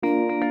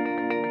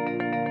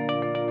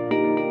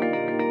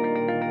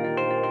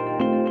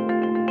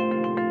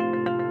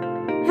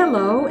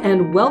Hello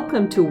and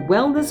welcome to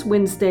Wellness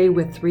Wednesday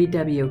with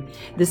 3W.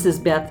 This is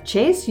Beth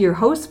Chase, your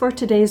host for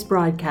today's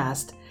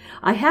broadcast.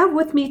 I have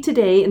with me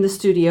today in the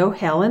studio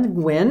Helen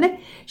Gwynn.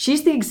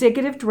 She's the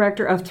executive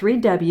director of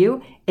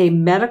 3W, a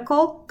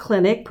medical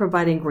clinic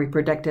providing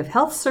reproductive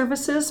health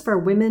services for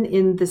women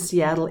in the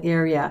Seattle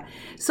area.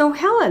 So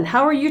Helen,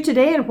 how are you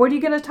today and what are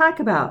you going to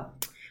talk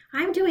about?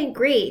 I'm doing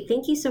great.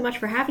 Thank you so much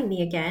for having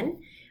me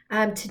again.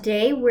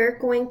 Today we're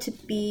going to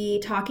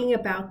be talking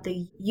about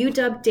the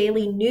UW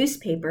Daily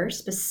newspaper,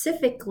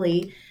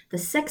 specifically the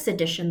sex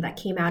edition that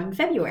came out in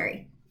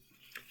February.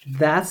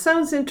 That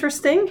sounds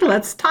interesting.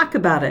 Let's talk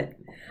about it.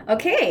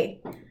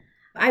 Okay.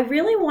 I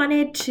really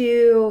wanted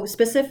to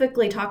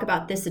specifically talk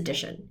about this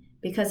edition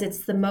because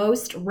it's the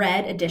most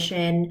read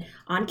edition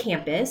on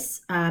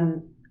campus.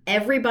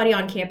 Everybody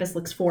on campus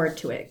looks forward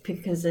to it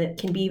because it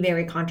can be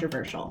very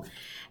controversial.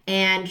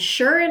 And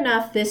sure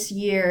enough, this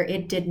year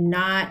it did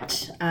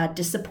not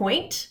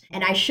disappoint,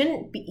 and I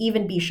shouldn't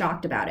even be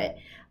shocked about it.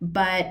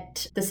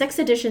 But the sex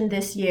edition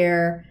this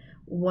year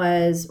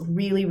was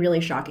really,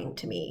 really shocking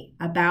to me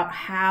about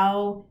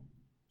how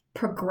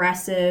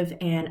progressive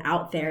and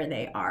out there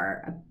they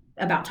are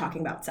about talking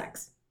about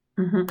sex.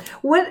 Mm-hmm.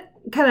 What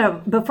kind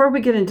of, before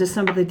we get into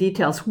some of the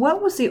details,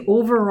 what was the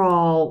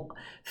overall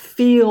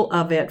feel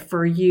of it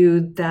for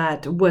you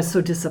that was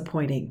so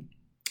disappointing?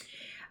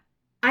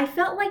 I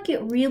felt like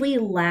it really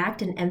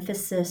lacked an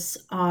emphasis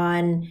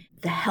on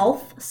the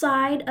health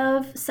side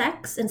of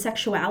sex and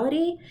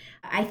sexuality.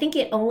 I think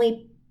it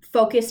only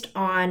focused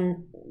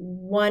on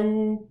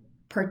one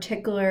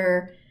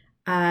particular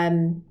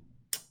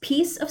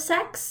piece of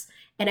sex.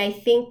 And I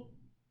think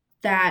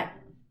that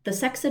the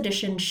sex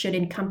edition should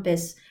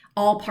encompass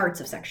all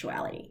parts of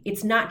sexuality.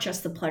 It's not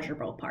just the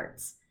pleasurable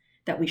parts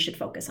that we should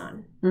focus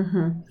on.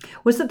 Mm-hmm.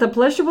 Was it the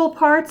pleasurable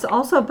parts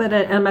also? But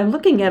and I'm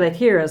looking at it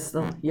here as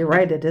you're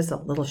right, it is a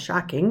little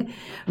shocking,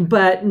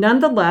 but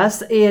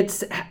nonetheless,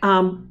 it's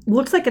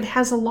looks like it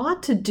has a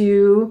lot to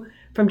do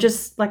from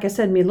just like I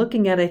said, me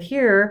looking at it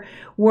here,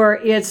 where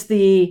it's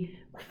the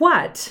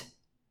what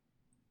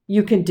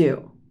you can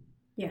do,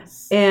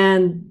 yes,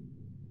 and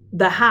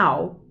the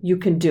how you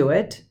can do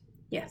it,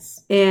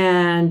 yes,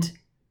 and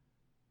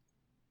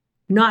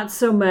not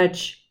so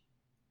much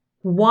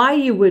why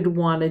you would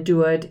want to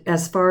do it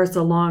as far as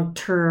the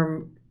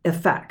long-term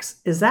effects.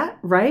 Is that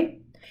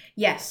right?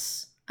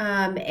 Yes.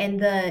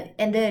 And the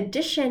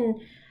edition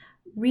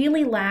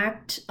really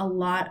lacked a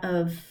lot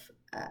of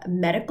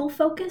medical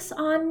focus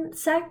on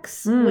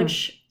sex,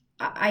 which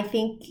I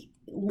think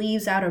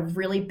leaves out a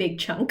really big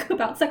chunk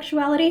about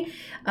sexuality.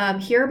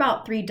 Here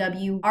about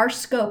 3W, our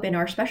scope and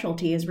our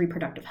specialty is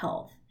reproductive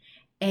health.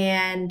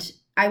 And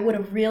I would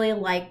have really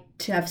liked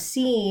to have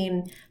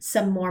seen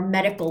some more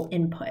medical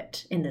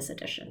input in this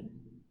edition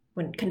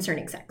when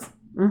concerning sex.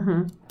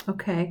 Mm-hmm.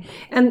 Okay.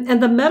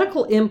 And the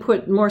medical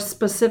input more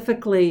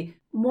specifically?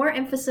 More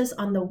emphasis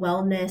on the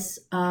wellness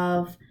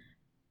of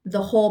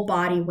the whole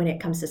body when it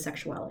comes to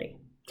sexuality.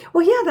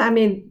 Well, yeah, I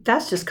mean,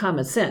 that's just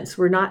common sense.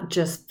 We're not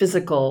just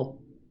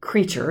physical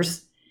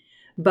creatures,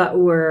 but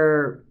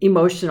we're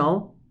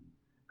emotional,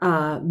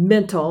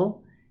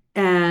 mental,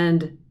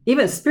 and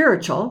even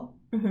spiritual.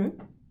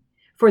 Mm-hmm.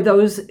 For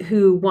those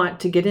who want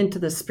to get into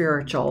the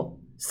spiritual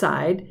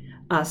side,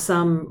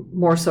 some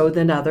more so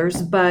than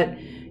others, but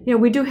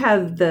we do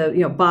have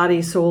the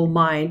body, soul,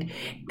 mind,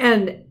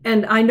 and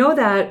I know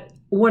that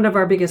one of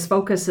our biggest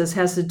focuses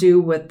has to do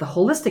with the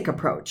holistic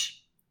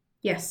approach.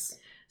 Yes.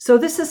 So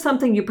this is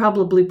something you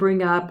probably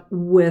bring up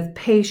with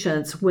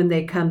patients when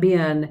they come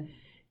in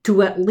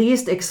to at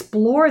least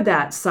explore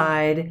that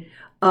side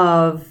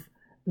of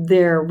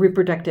their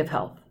reproductive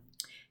health.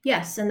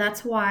 Yes, and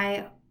that's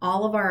why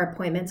all of our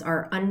appointments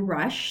are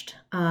unrushed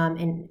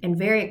and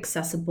very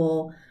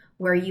accessible,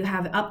 where you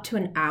have up to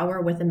an hour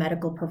with a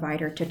medical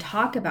provider to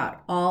talk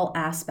about all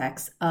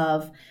aspects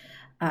of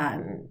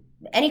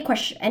any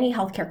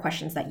healthcare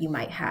questions that you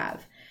might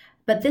have.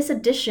 But this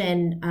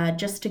edition,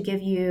 just to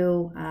give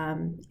you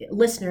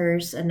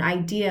listeners an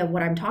idea of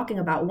what I'm talking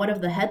about, one of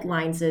the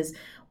headlines is,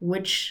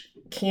 "Which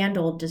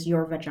candle does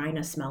your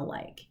vagina smell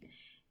like?"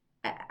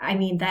 I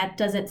mean, that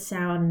doesn't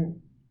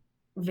sound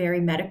very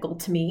medical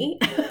to me.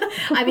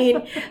 I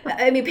mean,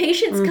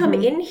 patients come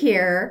in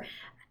here,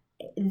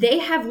 they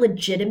have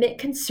legitimate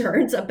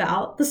concerns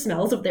about the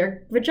smells of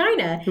their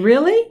vagina.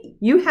 Really?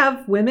 You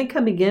have women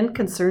coming in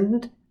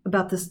concerned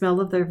about the smell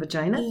of their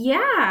vagina?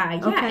 Yeah.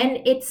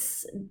 Okay. And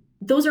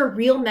those are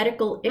real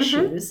medical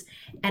issues,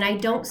 and I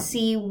don't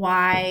see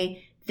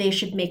why they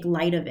should make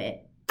light of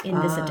it in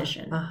this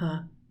edition.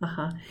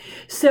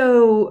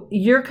 So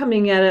you're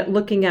coming at it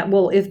looking at,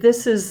 well, if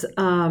this is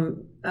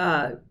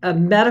a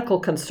medical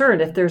concern,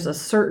 if there's a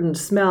certain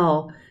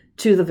smell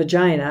to the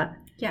vagina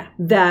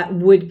that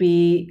would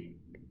be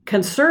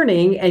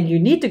concerning and you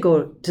need to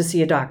go to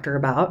see a doctor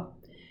about,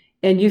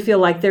 and you feel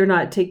like they're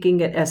not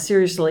taking it as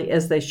seriously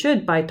as they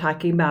should by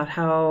talking about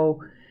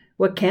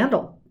what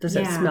candle does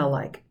it smell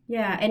like?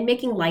 Yeah, and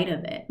making light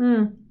of it.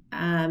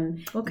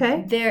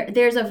 Okay.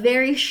 There's a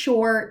very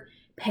short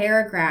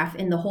paragraph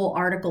in the whole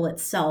article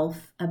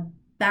itself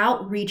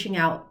about reaching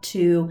out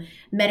to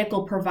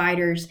medical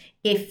providers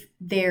if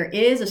there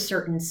is a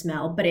certain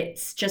smell, but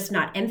it's just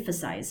not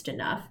emphasized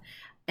enough.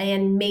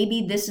 And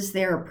maybe this is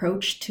their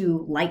approach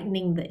to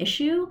lightening the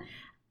issue.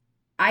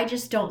 I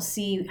just don't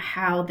see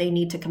how they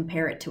need to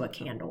compare it to a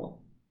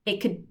candle.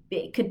 It could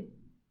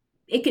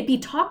be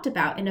talked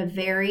about in a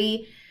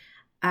very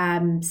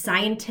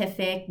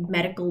scientific,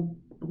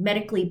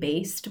 medically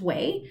based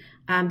way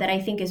that I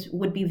think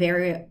would be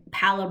very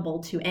palatable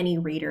to any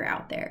reader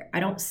out there.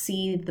 I don't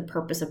see the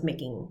purpose of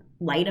making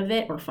light of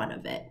it or fun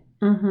of it.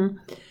 Mm-hmm.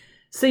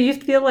 So you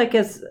feel like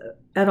it's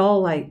at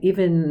all like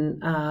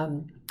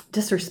even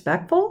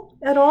disrespectful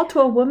at all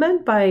to a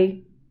woman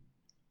by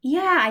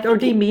or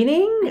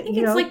demeaning? I think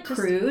it's like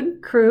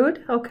crude.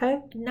 Crude, okay.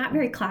 Not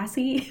very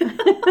classy.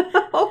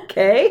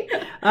 Okay.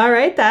 All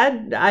right.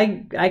 That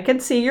I can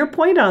see your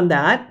point on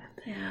that.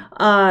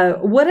 Yeah.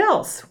 What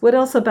else? What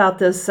else about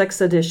this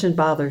sex edition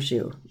bothers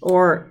you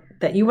or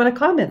that you want to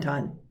comment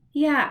on?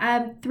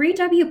 Yeah.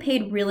 3W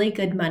paid really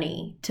good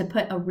money to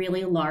put a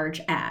really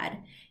large ad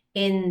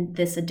in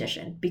this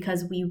edition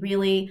because we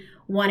really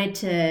wanted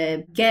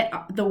to get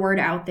the word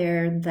out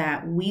there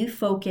that we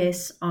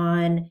focus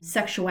on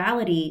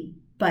sexuality,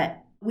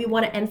 but we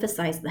want to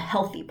emphasize the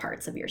healthy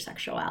parts of your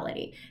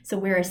sexuality. So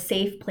we're a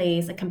safe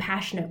place, a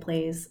compassionate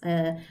place,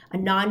 a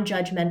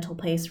non-judgmental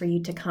place for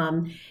you to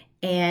come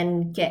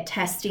and get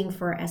testing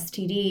for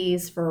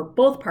STDs for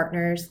both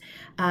partners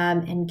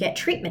and get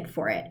treatment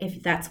for it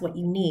if that's what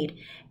you need.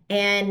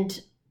 And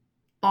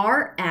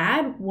our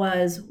ad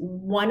was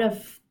one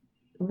of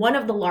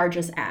the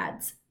largest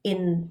ads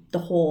in the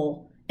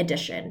whole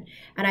edition.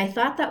 And I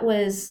thought that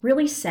was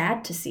really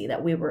sad to see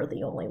that we were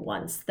the only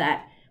ones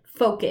that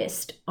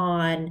focused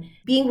on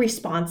being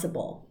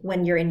responsible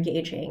when you're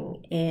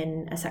engaging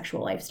in a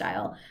sexual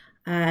lifestyle,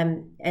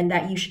 and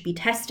that you should be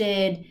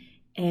tested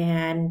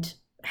and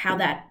how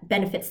that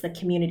benefits the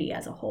community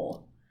as a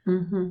whole.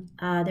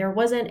 Mm-hmm. There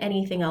wasn't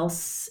anything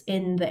else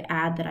in the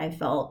ad that I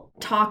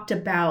felt talked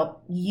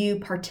about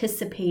you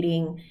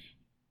participating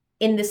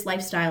in this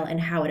lifestyle and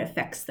how it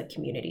affects the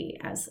community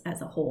as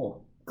a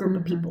whole group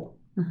of people.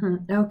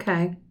 Mm-hmm.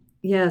 Okay.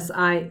 Yes,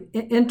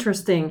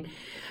 interesting.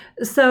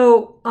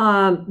 So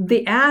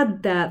the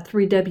ad that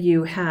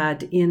 3W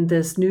had in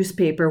this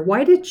newspaper,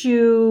 why did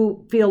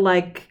you feel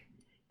like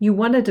you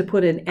wanted to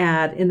put an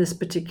ad in this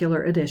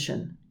particular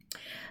edition?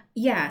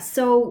 Yeah,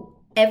 so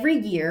every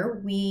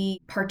year we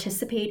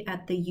participate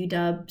at the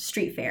UW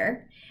Street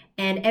Fair.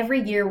 And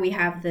every year we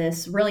have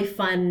this really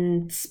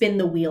fun spin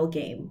the wheel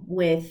game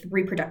with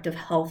reproductive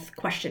health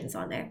questions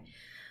on there.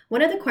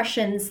 One of the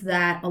questions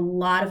that a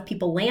lot of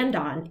people land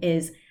on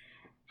is,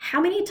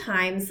 how many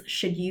times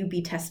should you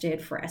be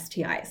tested for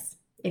STIs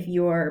if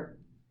you're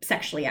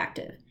sexually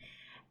active?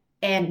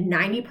 And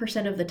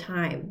 90% of the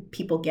time,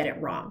 people get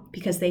it wrong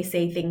because they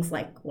say things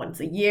like once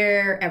a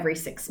year, every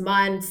 6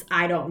 months,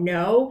 I don't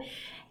know.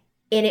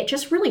 And it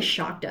just really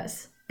shocked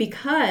us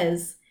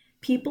because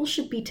people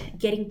should be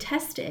getting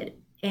tested.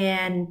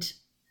 And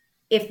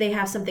if they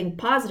have something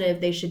positive,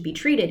 they should be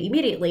treated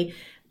immediately.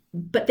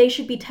 But they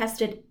should be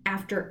tested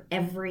after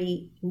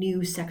every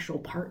new sexual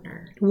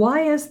partner.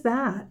 Why is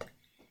that?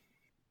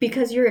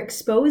 Because you're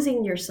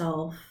exposing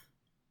yourself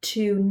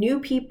to new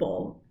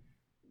people.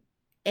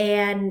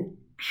 And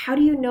how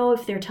do you know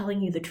if they're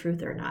telling you the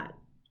truth or not?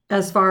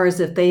 As far as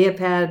if they have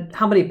had,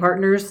 how many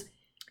partners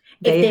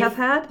they have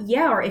had?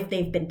 Yeah, or if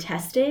they've been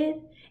tested.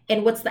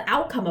 And what's the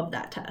outcome of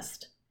that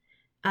test?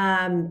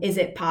 Is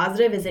it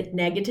positive? Is it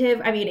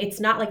negative? I mean, it's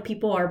not like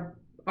people are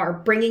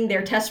bringing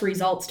their test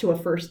results to a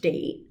first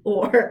date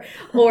or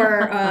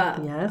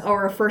yes.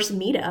 or a first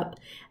meetup.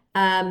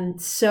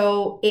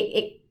 So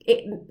it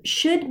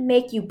should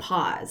make you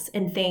pause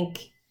and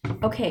think,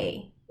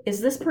 okay,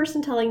 is this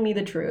person telling me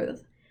the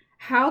truth?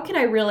 How can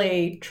I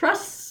really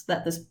trust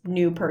that this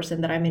new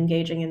person that I'm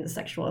engaging in the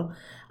sexual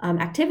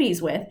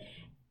activities with?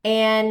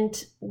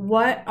 And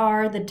what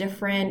are the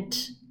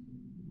different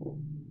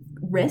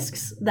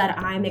risks that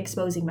I'm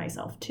exposing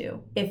myself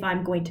to if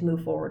I'm going to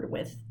move forward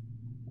with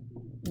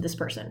this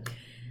person?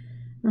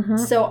 Mm-hmm.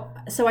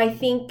 So I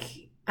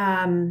think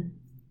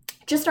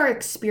just our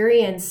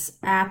experience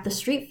at the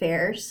street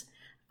fairs,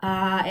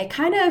 it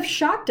kind of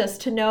shocked us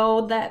to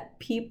know that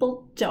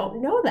people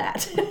don't know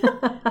that.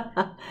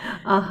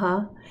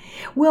 Uh-huh.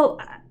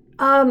 Well,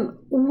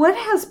 what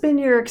has been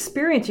your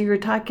experience? You were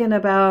talking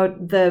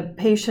about the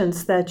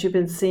patients that you've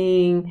been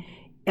seeing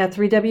at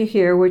 3W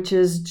here, which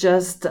is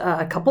just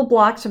a couple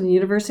blocks from the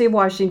University of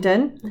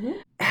Washington. Mm-hmm.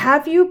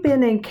 Have you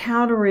been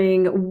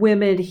encountering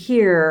women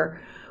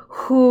here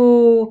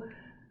who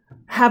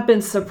have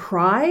been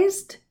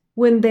surprised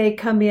when they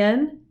come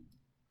in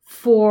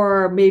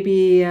for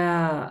maybe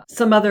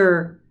some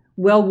other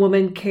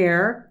well-woman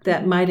care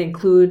that might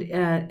include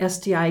an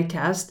STI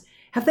test?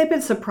 Have they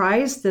been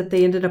surprised that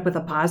they ended up with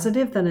a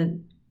positive than a...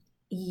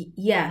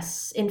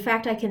 Yes. In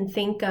fact, I can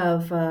think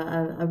of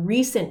a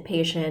recent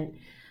patient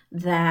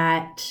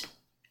that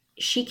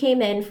she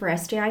came in for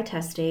STI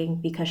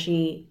testing because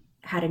she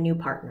had a new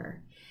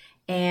partner.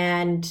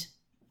 And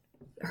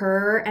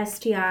her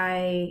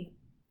STI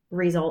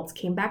results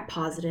came back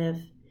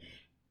positive,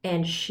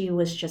 and she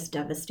was just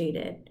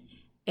devastated.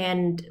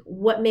 And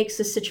what makes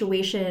the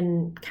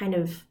situation kind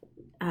of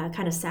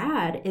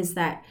sad is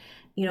that,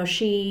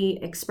 she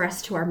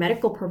expressed to our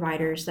medical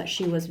providers that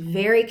she was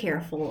very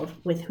careful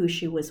with who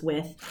she was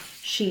with.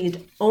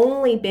 She'd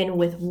only been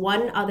with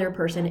one other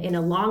person in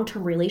a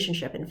long-term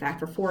relationship, in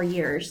fact, for 4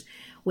 years,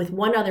 with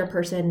one other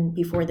person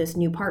before this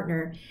new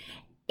partner.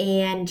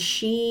 And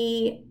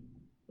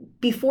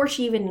before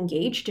she even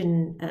engaged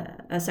in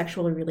a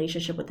sexual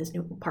relationship with this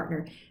new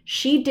partner,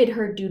 she did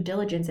her due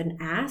diligence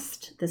and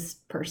asked this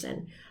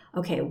person,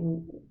 okay,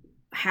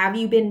 have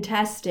you been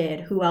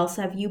tested? Who else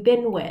have you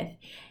been with?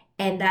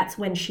 And that's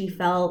when she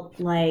felt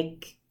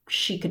like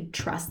she could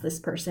trust this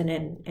person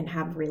and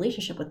have a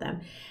relationship with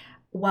them.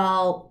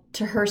 Well,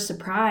 to her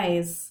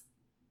surprise,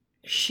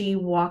 she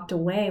walked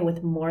away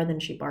with more than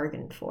she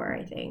bargained for,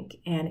 I think.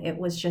 And it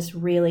was just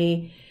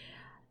really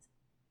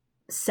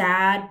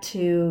sad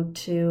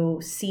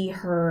to see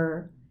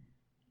her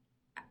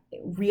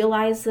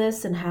realize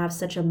this and have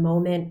such a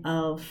moment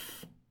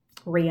of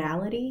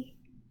reality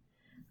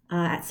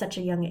at such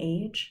a young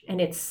age. And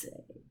it's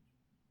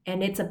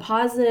a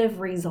positive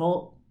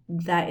result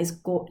that's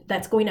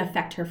going to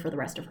affect her for the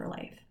rest of her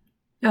life.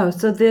 Oh,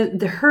 so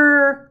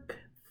her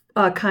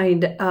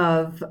kind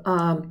of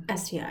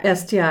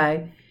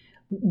STI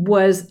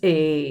was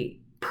a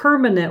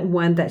permanent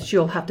one that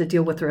she'll have to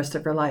deal with the rest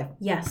of her life.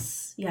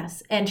 Yes.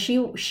 And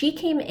she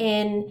came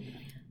in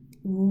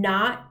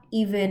not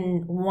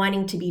even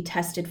wanting to be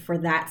tested for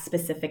that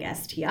specific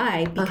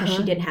STI because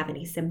she didn't have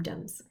any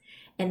symptoms.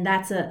 And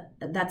that's a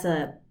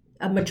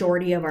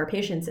majority of our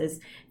patients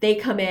is they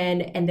come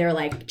in and they're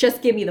like,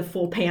 just give me the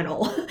full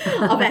panel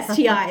of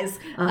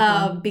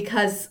STIs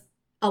because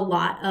a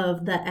lot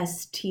of the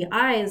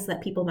STIs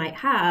that people might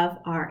have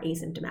are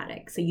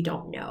asymptomatic, so you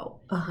don't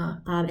know.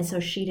 And so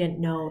she didn't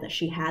know that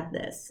she had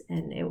this,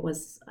 and it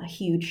was a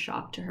huge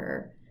shock to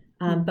her.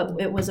 But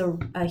it was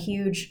a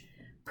huge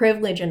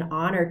privilege and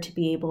honor to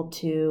be able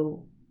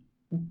to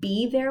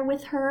be there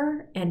with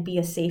her and be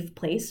a safe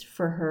place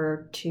for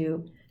her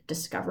to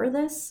discover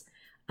this.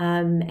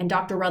 And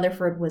Dr.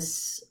 Rutherford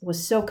was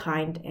so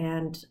kind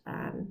and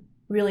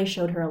really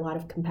showed her a lot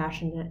of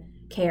compassionate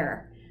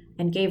care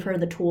and gave her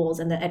the tools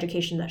and the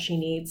education that she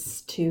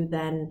needs to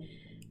then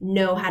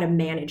know how to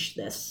manage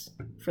this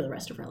for the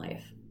rest of her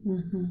life.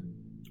 Mm-hmm.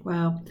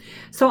 Wow.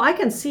 So I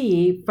can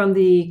see from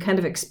the kind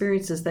of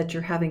experiences that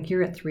you're having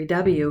here at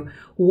 3W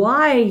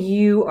why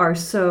you are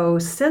so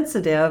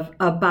sensitive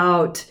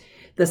about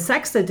the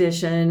sex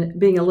edition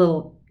being a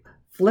little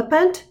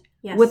flippant.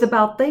 Yes. With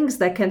about things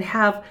that can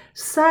have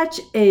such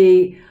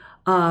a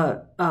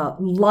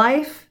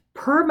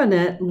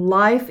permanent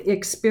life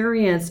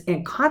experience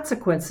and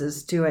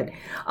consequences to it.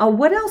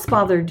 What else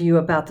bothered you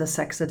about the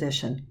sex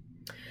edition?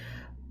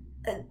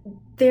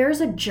 There's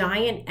a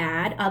giant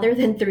ad, other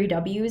than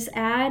 3W's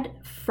ad,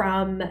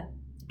 from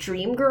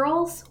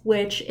Dreamgirls,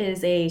 which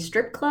is a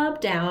strip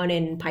club down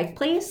in Pike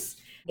Place,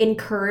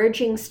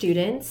 encouraging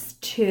students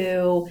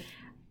to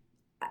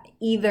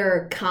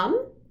either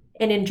come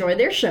and enjoy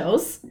their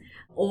shows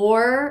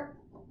or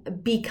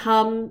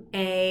become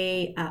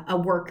a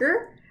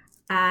worker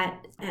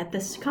at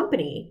this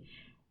company.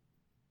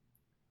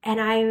 And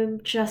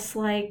I'm just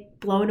like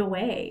blown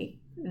away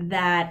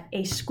that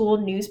a school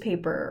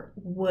newspaper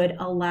would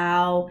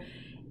allow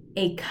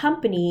a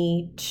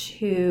company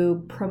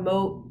to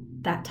promote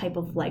that type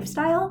of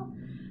lifestyle.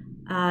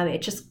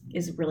 It just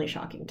is really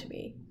shocking to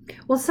me.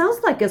 Well, it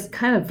sounds like it's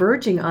kind of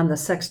verging on the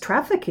sex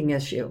trafficking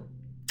issue.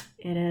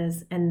 It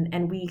is.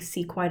 And we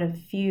see quite a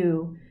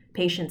few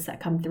patients that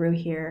come through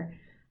here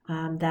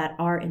that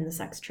are in the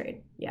sex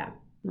trade. Yeah.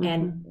 Mm-hmm.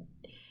 And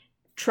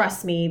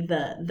trust me,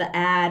 the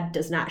ad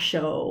does not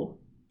show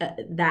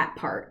that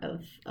part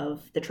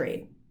of the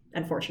trade,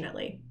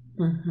 unfortunately.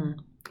 Mm-hmm.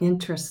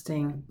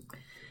 Interesting.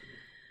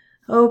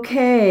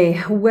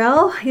 Okay.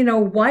 Well,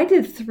 why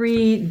did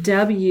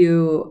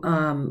 3W,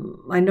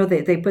 I know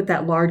they put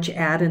that large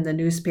ad in the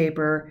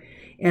newspaper,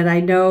 and I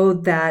know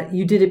that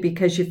you did it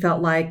because you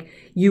felt like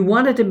you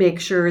wanted to make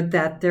sure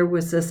that there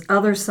was this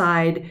other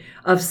side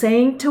of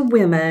saying to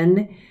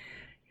women,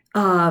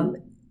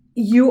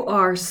 you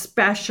are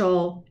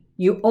special.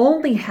 You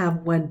only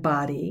have one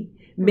body.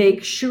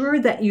 Make sure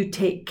that you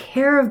take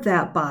care of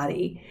that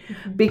body,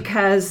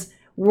 because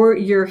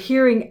you're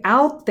hearing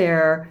out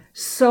there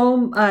so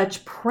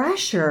much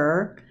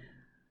pressure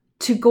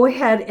to go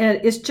ahead, and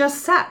it's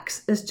just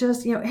sex. It's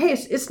just, hey,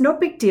 it's no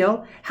big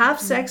deal.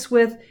 Have sex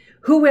with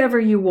whoever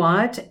you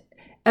want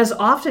as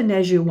often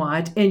as you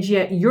want. And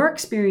yet your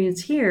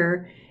experience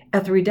here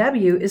at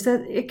 3W is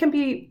that it can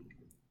be,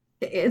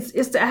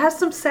 it has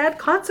some sad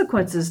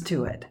consequences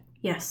to it.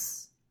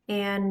 Yes.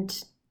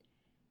 And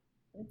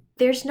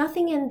there's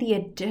nothing in the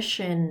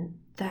edition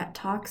that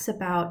talks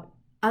about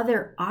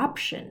other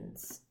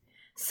options,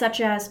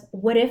 such as,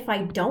 what if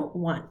I don't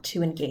want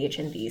to engage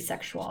in these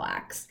sexual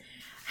acts?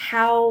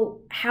 How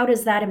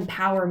does that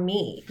empower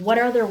me? What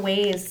other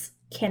ways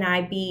can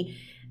I be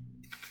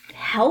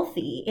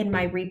healthy in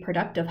my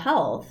reproductive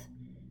health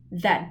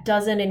that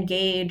doesn't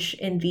engage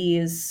in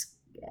these,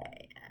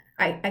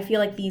 I feel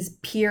like these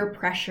peer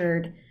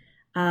pressured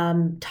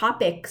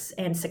topics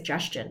and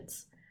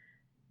suggestions.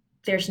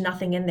 There's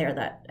nothing in there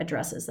that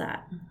addresses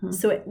that. Mm-hmm.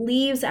 So it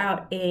leaves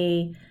out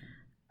a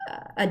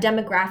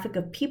demographic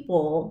of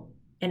people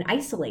and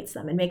isolates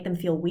them and make them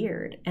feel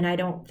weird. And I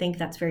don't think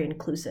that's very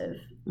inclusive.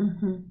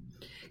 Mm-hmm.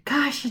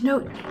 Gosh,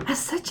 at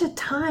such a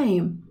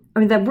time,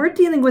 that we're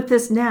dealing with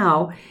this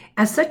now,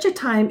 at such a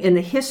time in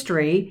the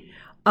history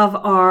of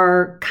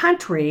our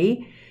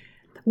country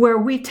where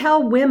we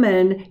tell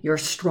women, you're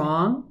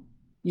strong,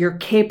 you're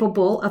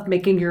capable of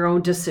making your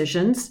own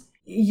decisions,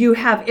 you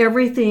have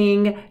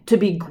everything to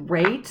be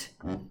great,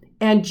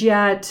 and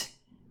yet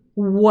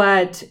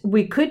what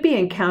we could be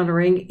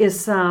encountering is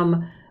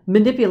some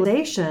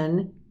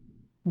manipulation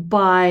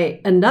by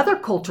another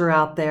culture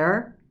out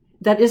there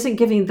that isn't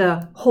giving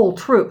the whole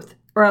truth,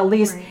 or at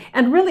least, right.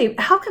 And really,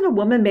 how can a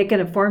woman make an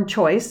informed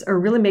choice or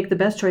really make the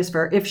best choice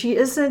for her if she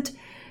isn't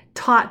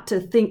taught to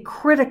think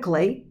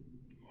critically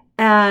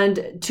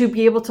and to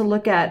be able to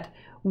look at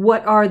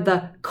what are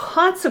the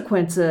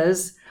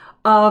consequences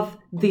of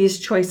these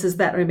choices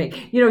that we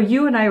make?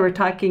 You and I were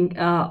talking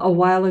a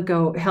while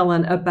ago,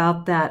 Helen,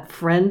 about that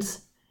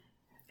Friends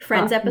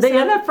episode.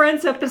 The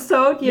Friends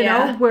episode, you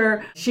know,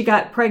 where she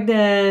got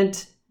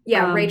pregnant.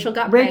 Yeah, Rachel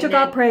got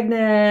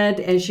pregnant,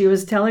 and she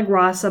was telling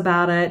Ross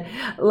about it.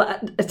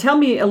 Tell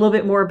me a little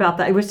bit more about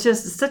that. It was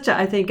just such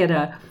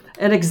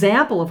an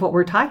example of what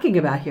we're talking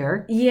about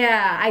here.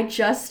 Yeah, I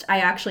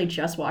actually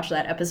just watched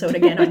that episode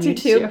again on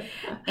YouTube.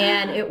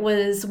 And it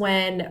was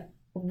when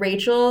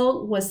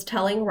Rachel was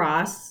telling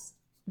Ross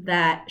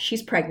that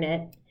she's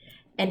pregnant,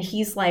 and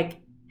he's like,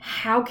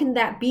 how can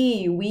that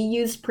be? We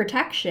used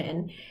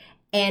protection.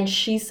 And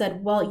she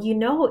said, well,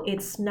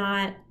 it's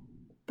not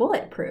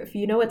bulletproof.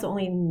 It's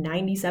only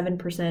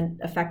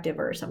 97% effective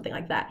or something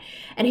like that.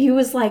 And he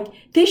was like,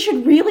 they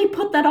should really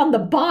put that on the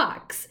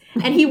box.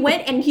 And he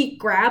went and he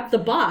grabbed the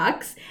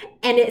box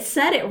and it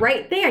said it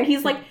right there. And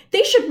he's like,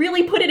 they should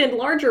really put it in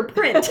larger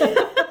print.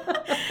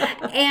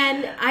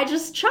 And I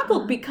just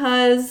chuckled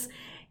because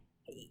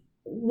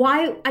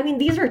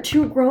these are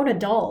two grown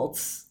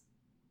adults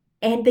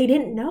and they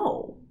didn't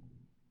know.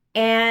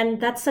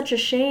 And that's such a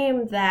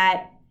shame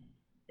that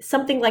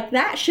something like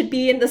that should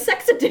be in the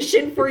sex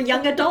edition for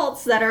young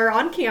adults that are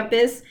on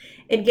campus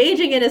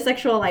engaging in a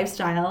sexual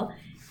lifestyle,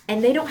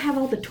 and they don't have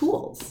all the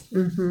tools.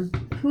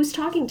 Mm-hmm. Who's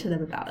talking to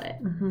them about it?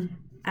 Mm-hmm.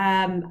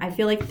 I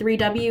feel like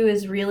 3W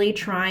is really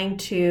trying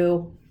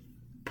to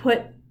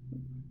put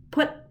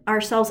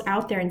ourselves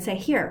out there and say,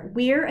 here,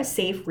 we're a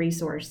safe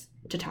resource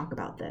to talk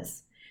about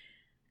this.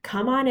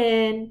 Come on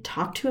in,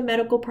 talk to a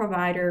medical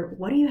provider.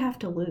 What do you have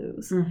to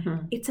lose?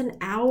 Mm-hmm. It's an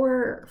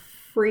hour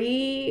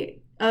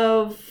free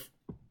of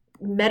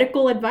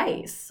medical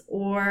advice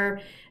or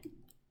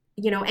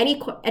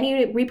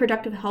any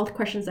reproductive health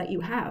questions that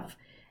you have.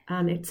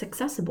 It's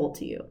accessible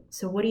to you.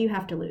 So what do you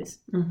have to lose?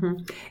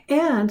 Mm-hmm.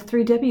 And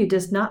 3W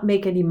does not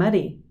make any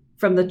money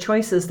from the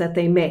choices that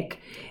they make.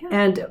 Yeah.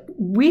 And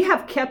we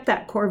have kept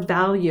that core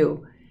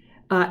value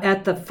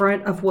at the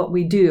front of what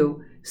we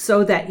do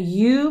so that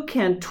you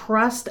can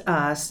trust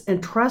us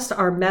and trust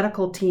our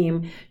medical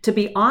team to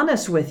be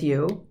honest with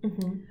you.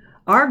 Mm-hmm.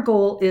 Our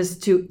goal is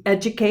to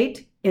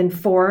educate,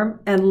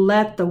 inform, and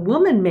let the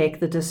woman make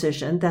the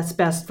decision that's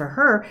best for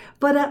her,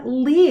 but at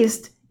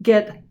least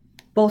get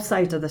both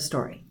sides of the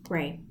story.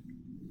 Right.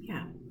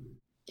 Yeah.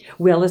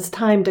 Well, it's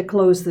time to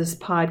close this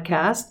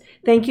podcast.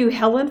 Thank you,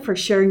 Helen, for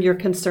sharing your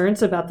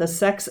concerns about the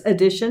sex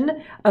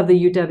edition of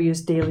the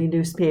UW's daily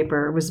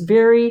newspaper. It was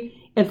very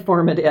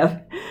informative.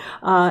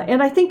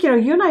 And I think,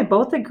 you and I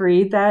both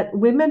agree that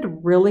women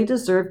really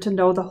deserve to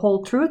know the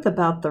whole truth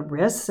about the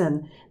risks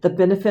and the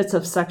benefits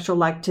of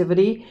sexual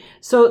activity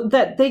so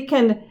that they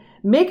can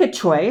make a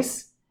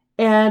choice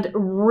and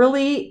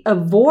really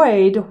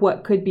avoid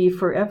what could be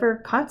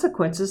forever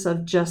consequences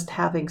of just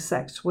having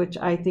sex, which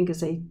I think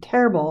is a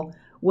terrible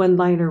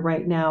one-liner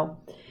right now.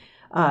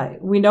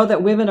 We know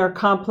that women are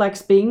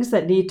complex beings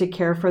that need to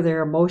care for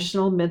their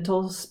emotional,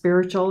 mental,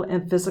 spiritual,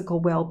 and physical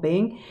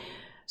well-being.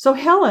 So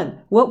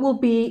Helen, what will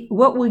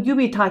you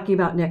be talking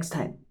about next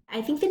time?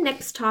 I think the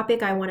next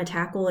topic I want to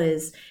tackle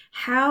is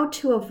how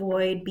to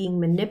avoid being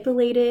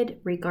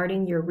manipulated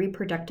regarding your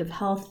reproductive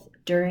health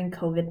during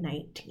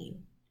COVID-19.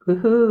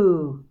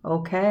 Woohoo!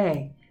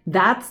 Okay.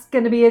 That's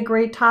going to be a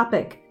great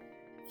topic.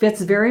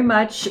 Fits very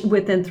much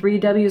within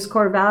 3W's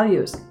core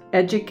values.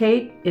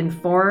 Educate,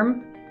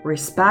 inform,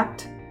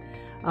 respect.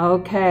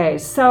 Okay.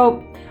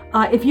 So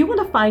if you want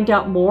to find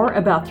out more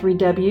about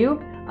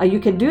 3W, you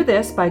can do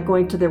this by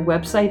going to their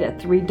website at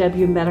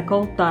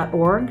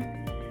 3wmedical.org.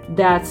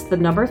 That's the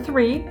number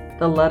 3,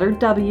 the letter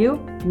W,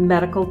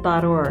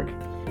 medical.org.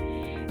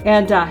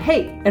 And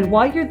and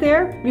while you're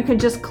there, you can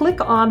just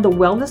click on the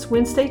Wellness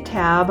Wednesday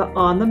tab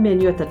on the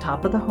menu at the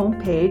top of the home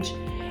page.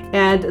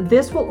 And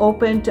this will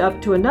open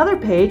up to another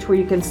page where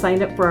you can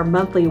sign up for our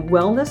monthly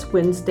Wellness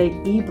Wednesday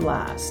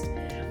e-blast.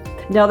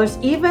 Now, there's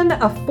even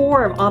a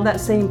form on that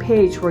same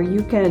page where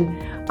you can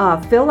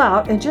fill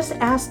out and just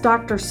ask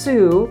Dr.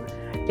 Sue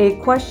a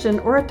question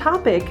or a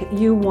topic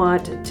you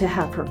want to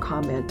have her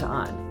comment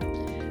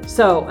on.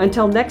 So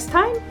until next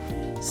time,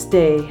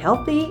 stay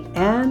healthy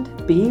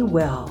and be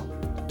well.